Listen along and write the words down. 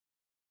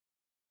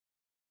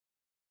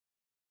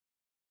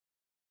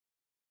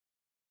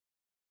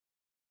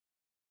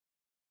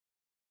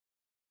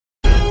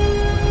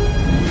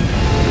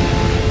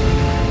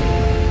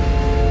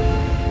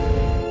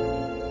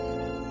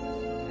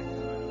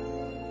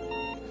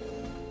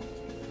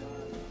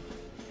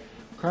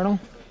Colonel,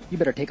 you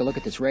better take a look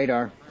at this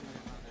radar.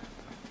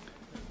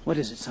 What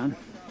is it, son?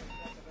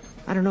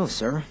 I don't know,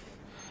 sir.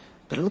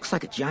 But it looks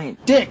like a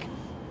giant... Dick!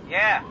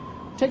 Yeah.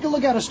 Take a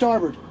look out of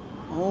starboard.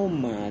 Oh,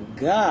 my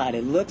God.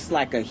 It looks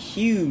like a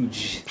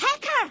huge...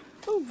 Pecker!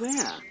 Oh,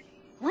 where?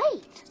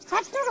 Wait,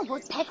 that's not a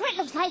woodpecker. It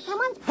looks like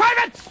someone's...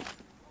 Privates!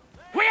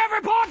 We have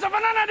reports of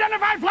an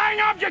unidentified flying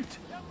object.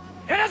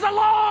 It is a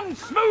long,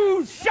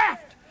 smooth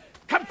shaft,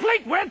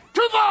 complete with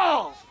two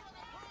balls.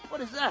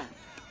 What is that?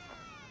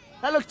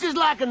 That looks just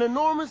like an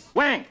enormous...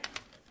 Wang,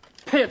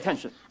 pay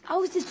attention. I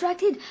was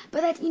distracted by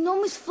that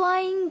enormous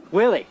flying...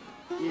 Willie.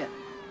 Yeah.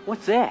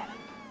 What's that?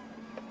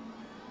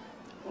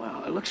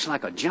 Well, it looks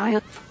like a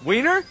giant...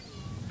 Wiener?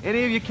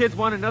 Any of you kids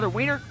want another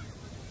wiener?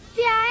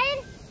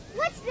 Dad,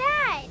 what's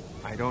that?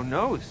 I don't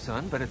know,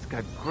 son, but it's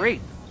got great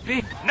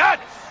big...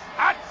 Nuts!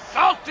 Hot,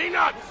 salty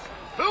nuts!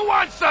 Who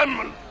wants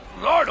some?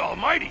 Lord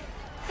Almighty!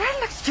 That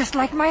looks just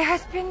like my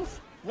husband's.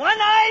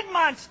 One-eyed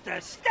monster!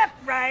 Step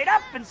right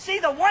up and see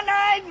the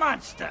one-eyed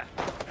monster!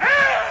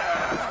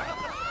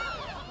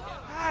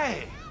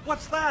 Hey,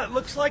 what's that? It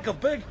looks like a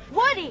big...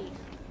 Woody!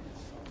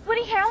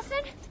 Woody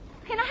Harrelson?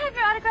 Can I have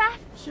your autograph?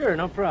 Sure,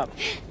 no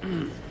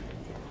problem.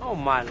 Oh,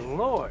 my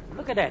Lord.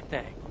 Look at that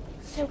thing.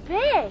 So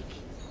big.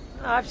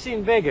 I've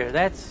seen bigger.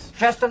 That's...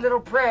 Just a little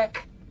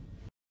prick.